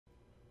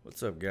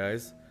What's up,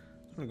 guys?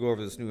 I'm going to go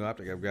over this new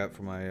optic I've got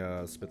for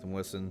my Smith &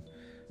 Wesson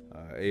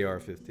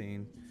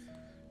AR-15.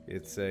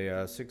 It's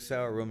a Sig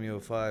Sauer Romeo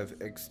 5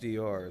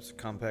 XDR. It's a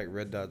compact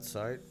red dot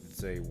sight.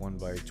 It's a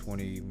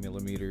 1x20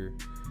 millimeter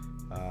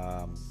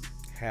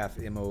half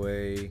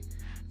MOA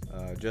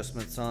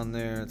adjustments on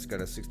there. It's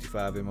got a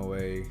 65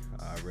 MOA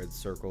red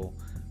circle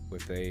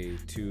with a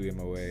 2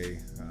 MOA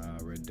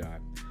red dot.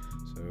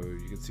 So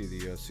you can see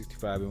the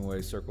 65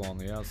 MOA circle on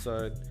the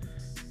outside,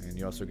 and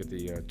you also get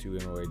the 2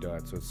 MOA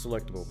dot, so it's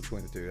selectable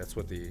between the two. That's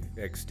what the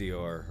XDR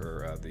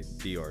or the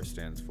DR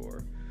stands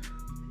for.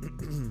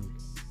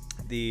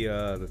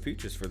 The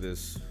features for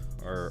this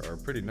are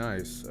pretty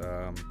nice.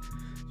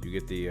 You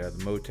get the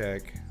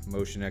MOTAC,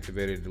 motion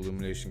activated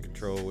illumination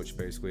control, which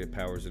basically it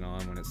powers it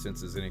on when it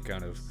senses any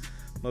kind of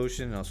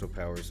motion, and also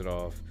powers it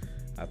off,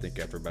 I think,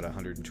 after about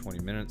 120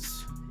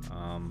 minutes.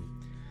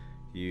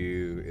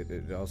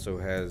 It also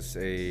has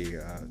a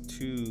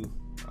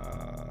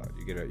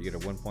you get a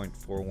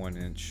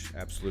 1.41 inch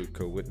absolute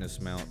co-witness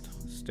mount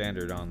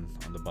standard on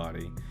the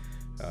body.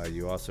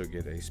 You also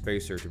get a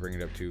spacer to bring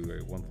it up to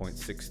a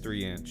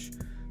 1.63 inch.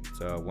 It's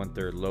a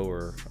 1/3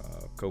 lower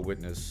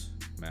co-witness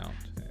mount,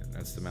 and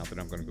that's the mount that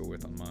I'm going to go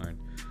with on mine.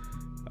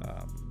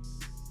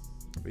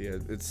 But yeah,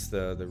 it's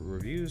the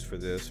reviews for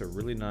this are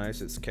really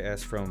nice. It's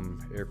cast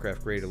from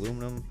aircraft grade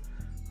aluminum.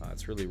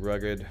 It's really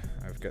rugged.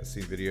 I've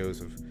seen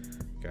videos of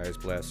guys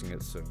blasting it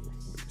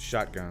with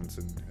shotguns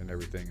and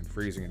everything, and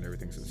freezing and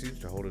everything, so it seems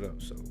to hold it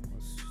up. So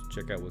let's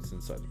check out what's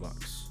inside the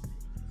box.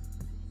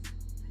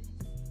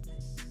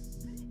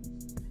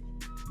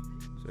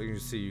 So you can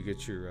see you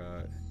get your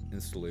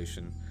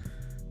installation.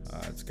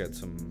 It's got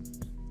some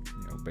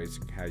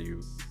basic how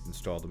you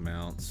install the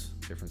mounts,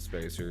 different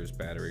spacers,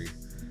 battery.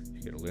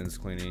 You get a lens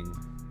cleaning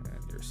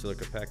and your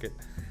silica packet.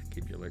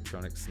 Keep your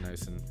electronics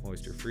nice and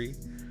moisture free.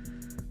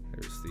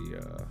 There's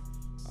the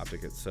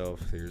optic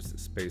itself. There's the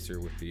spacer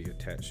with the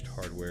attached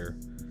hardware.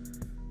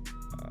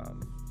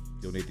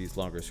 You'll need these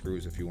longer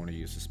screws if you want to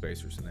use the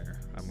spacers in there.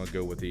 I'm going to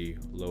go with the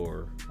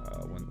lower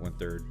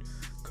 1/3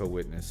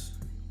 co-witness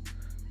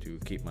to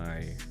keep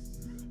my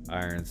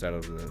irons out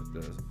of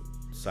the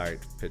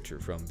side picture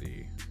from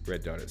the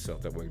red dot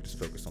itself. That way we just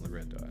focus on the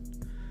red dot.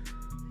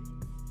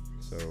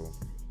 So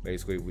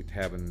basically,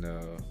 having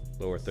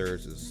lower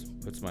thirds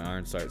puts my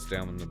iron sights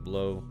down in the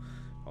below.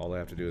 All I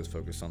have to do is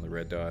focus on the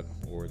red dot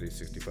or the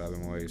 65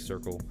 MOA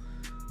circle,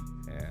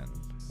 and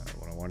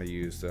when I want to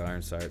use the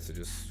iron sights, I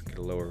just get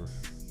a lower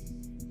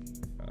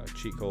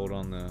cheek hold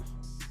on the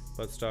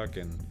buttstock,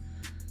 and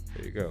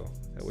there you go.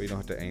 That way you don't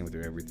have to aim with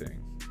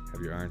everything.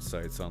 Have your iron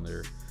sights on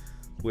there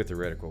with the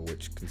reticle,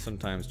 which can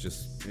sometimes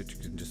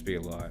just be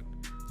a lot,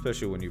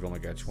 especially when you've only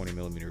got 20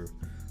 millimeter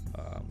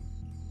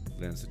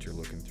lens that you're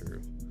looking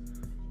through.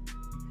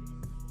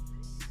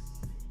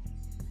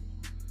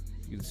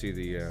 You can see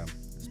the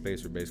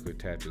spacer basically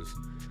attaches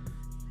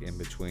in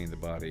between the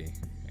body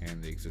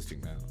and the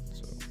existing mount.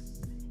 So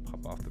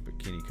pop off the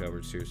bikini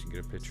covers here so you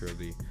can get a picture of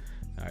the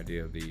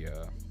idea of the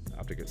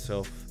optic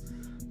itself,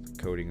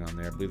 the coating on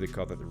there. I believe they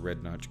call that the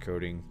red notch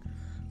coating.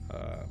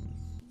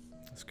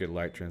 It's good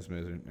light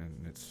transmission,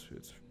 and it's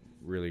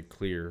really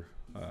clear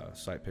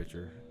sight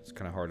picture. It's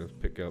kind of hard to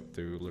pick up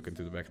through looking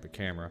through the back of the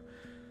camera,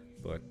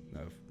 but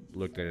I've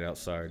looked at it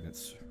outside and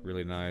it's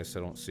really nice.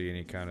 I don't see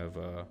any kind of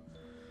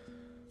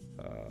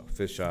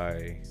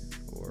fisheye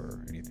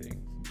or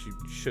anything, which you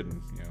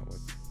shouldn't,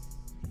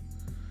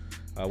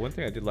 one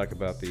thing I did like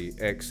about the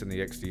X and the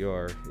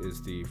XDR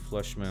is the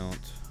flush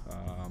mount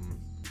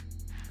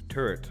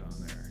turret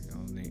on there.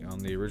 On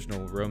the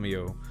original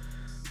Romeo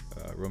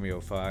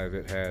 5,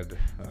 it had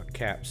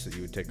caps that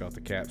you would take off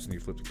the caps, and you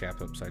flip the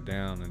cap upside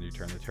down and you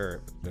turn the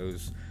turret.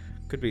 Those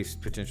could be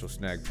potential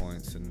snag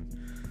points. And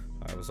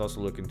I was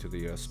also looking to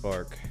the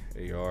Spark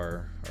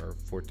AR, or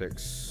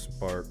Vortex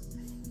Spark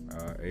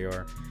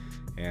AR,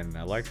 and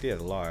I liked it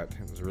a lot.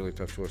 It was a really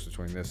tough choice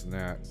between this and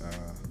that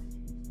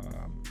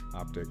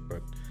optic,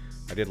 but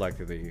I did like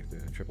the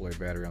AAA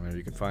battery on there.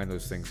 You can find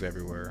those things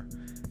everywhere,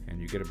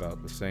 and you get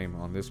about the same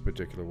on this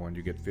particular one.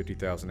 You get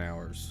 50,000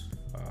 hours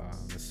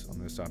on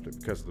this optic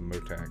because of the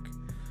MOTAC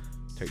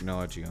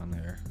technology on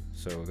there.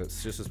 So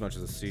that's just as much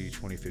as a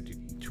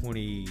C2050,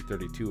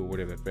 2032, or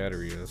whatever that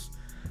battery is,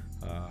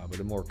 but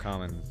a more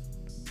common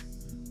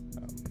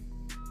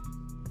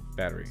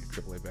battery,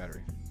 AAA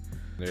battery.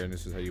 There, and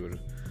this is how you would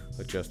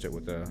adjust it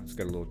with it's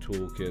got a little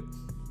tool kit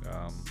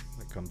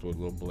that comes with a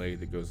little blade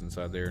that goes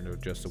inside there and to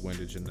adjust the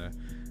windage and the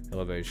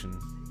elevation.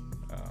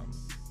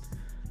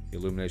 The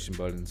illumination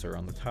buttons are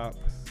on the top,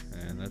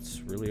 and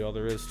that's really all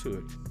there is to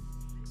it.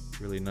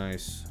 Really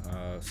nice,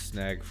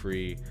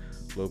 snag-free,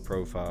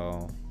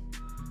 low-profile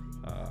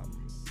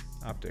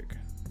optic.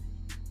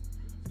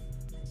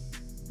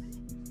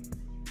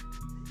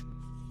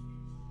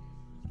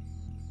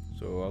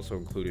 So also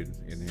included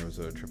in here is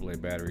a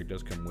AAA battery. It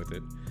does come with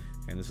it,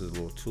 and this is a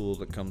little tool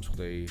that comes with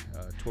a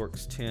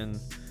Torx 10,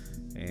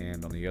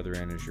 and on the other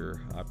end is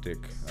your optic,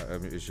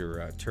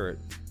 turret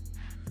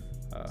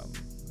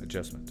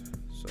adjustment.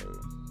 So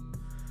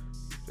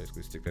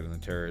basically stick that in the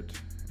turret,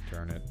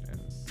 turn it, and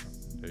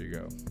there you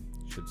go.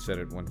 should set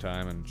it one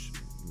time, and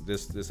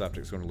this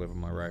optic's going to live on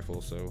my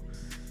rifle, so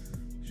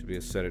should be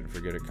a set it and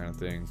forget it kind of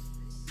thing.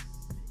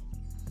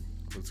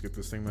 Let's get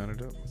this thing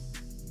mounted up.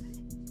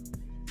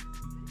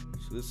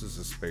 So this is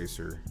a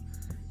spacer,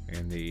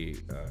 and the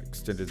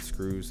extended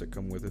screws that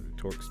come with it,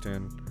 the Torx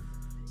 10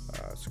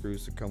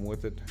 screws that come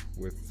with it,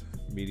 with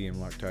medium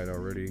Loctite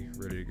already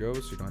ready to go,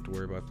 so you don't have to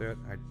worry about that.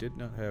 I did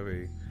not have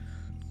a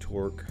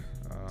torque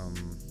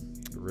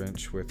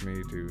wrench with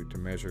me to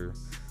measure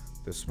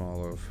this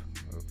small of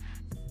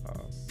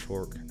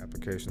torque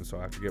application, so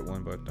I have to get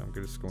one, but I'm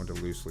just going to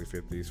loosely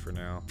fit these for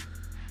now.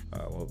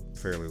 Well,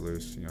 fairly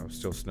loose, you know,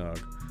 still snug,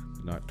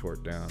 but not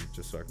torqued down,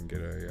 just so I can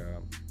get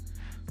a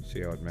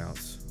see how it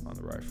mounts on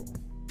the rifle.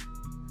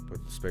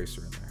 Put the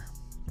spacer in there.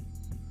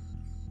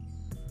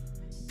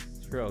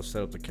 So here I'll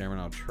set up the camera,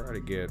 and I'll try to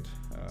get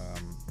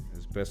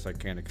as best I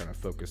can to kind of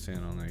focus in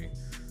on the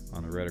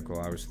reticle.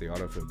 Obviously the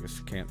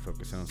autofocus can't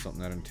focus in on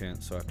something that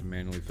intense, so I have to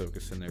manually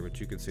focus in there, but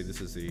you can see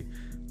this is the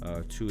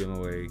 2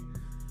 MOA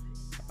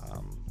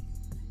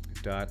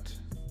dot,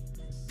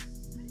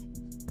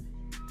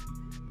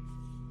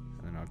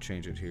 and then I'll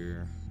change it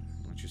here.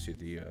 Once you see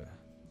the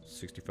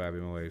 65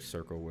 MOA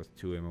circle with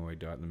 2 MOA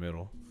dot in the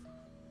middle,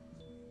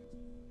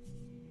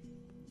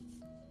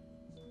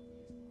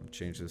 I'll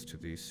change this to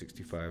the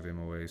 65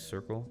 MOA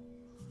circle.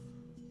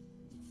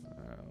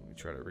 Let me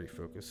try to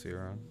refocus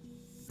here on.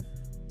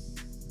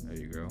 There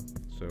you go.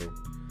 So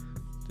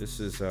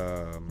this is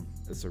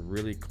it's a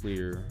really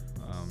clear,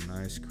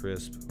 nice,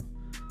 crisp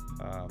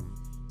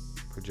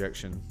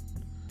projection,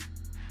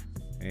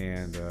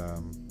 and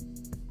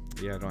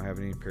yeah, I don't have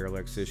any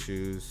parallax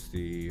issues.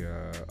 The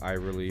eye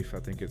relief, I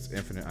think it's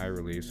infinite eye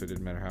relief, so it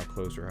didn't matter how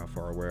close or how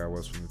far away I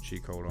was from the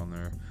cheek hold on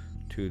there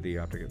to the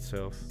optic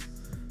itself.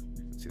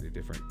 You can see the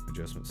different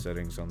adjustment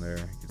settings on there.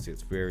 You can see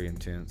it's very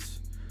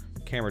intense.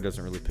 The camera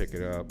doesn't really pick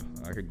it up.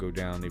 I could go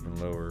down even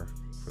lower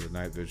for the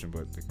night vision,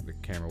 but the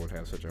camera would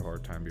have such a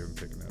hard time even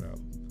picking that up.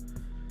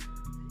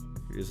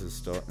 It is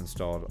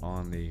installed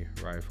on the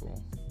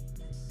rifle,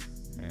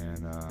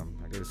 and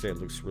I gotta say, it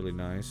looks really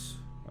nice.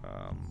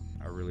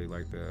 I really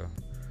like the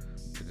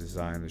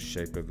design, the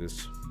shape of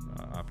this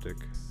optic,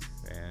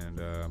 and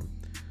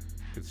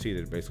you can see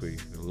that basically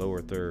the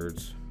lower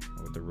thirds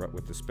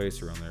with the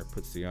spacer on there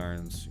puts the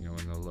irons, you know,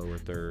 in the lower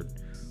third,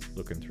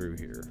 looking through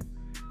here.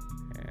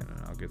 And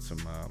I'll get some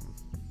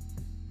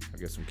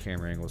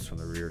camera angles from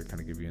the rear to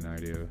kind of give you an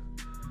idea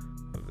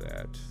of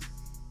that.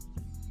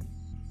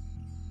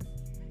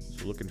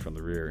 So looking from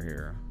the rear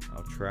here,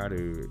 I'll try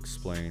to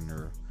explain,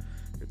 or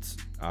it's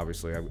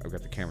obviously I've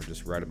got the camera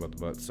just right above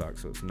the buttstock,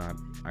 so it's not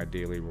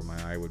ideally where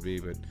my eye would be,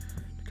 but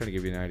to kind of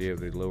give you an idea of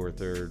the lower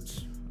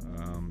thirds,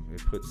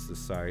 it puts the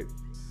sight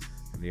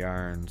and the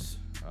irons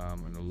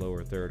in the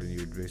lower third, and you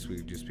would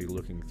basically just be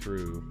looking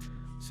through,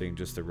 seeing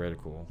just the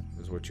reticle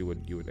is what you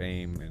would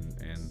aim and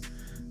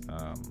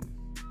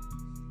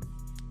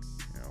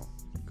you know,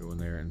 go in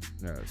there and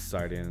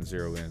sight in and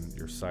zero in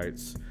your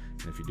sights.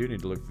 And if you do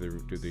need to look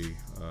through the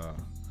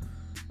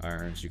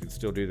irons, you can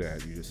still do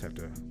that. You just have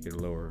to get a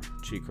lower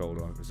cheek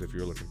hold on, because if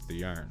you're looking through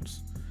the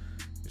irons,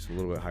 it's a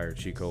little bit higher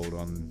cheek hold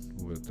on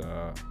with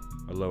a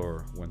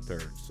lower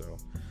 1/3. So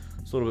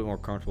it's a little bit more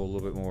comfortable, a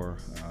little bit more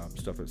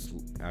stuff that's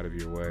out of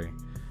your way.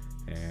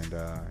 And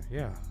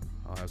yeah,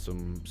 I'll have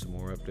some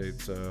more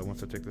updates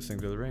once I take this thing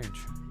to the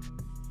range.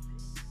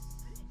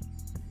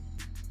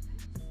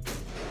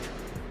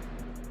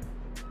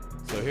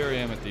 So here I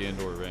am at the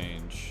indoor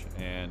range,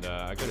 and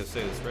I gotta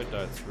say, this red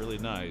dot's really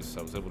nice.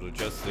 I was able to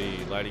adjust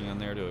the lighting on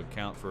there to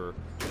account for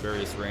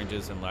various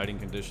ranges and lighting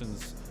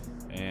conditions,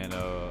 and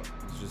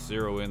just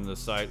zero in the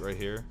sight right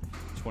here,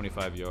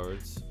 25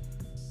 yards.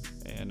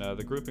 And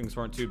the groupings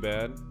weren't too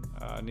bad.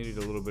 I needed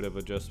a little bit of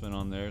adjustment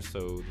on there, so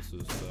this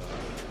was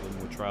a little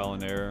more trial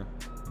and error.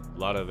 A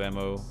lot of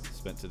ammo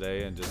spent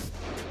today, and just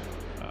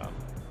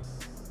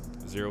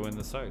zero in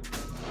the sight.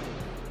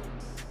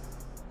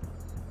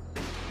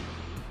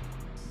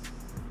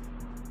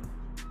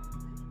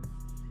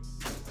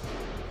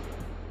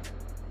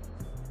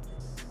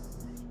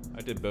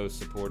 I did both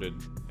supported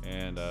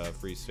and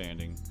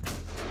freestanding.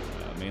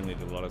 Mainly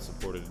did a lot of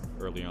supported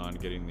early on,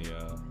 getting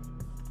the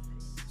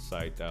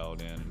sight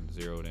dialed in and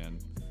zeroed in.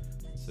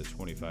 It's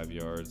 25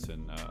 yards,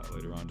 and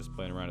later on just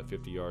playing around at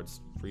 50 yards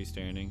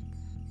freestanding.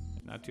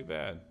 Not too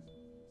bad.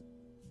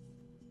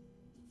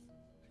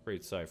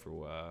 Great sight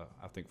for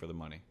I think for the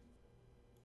money.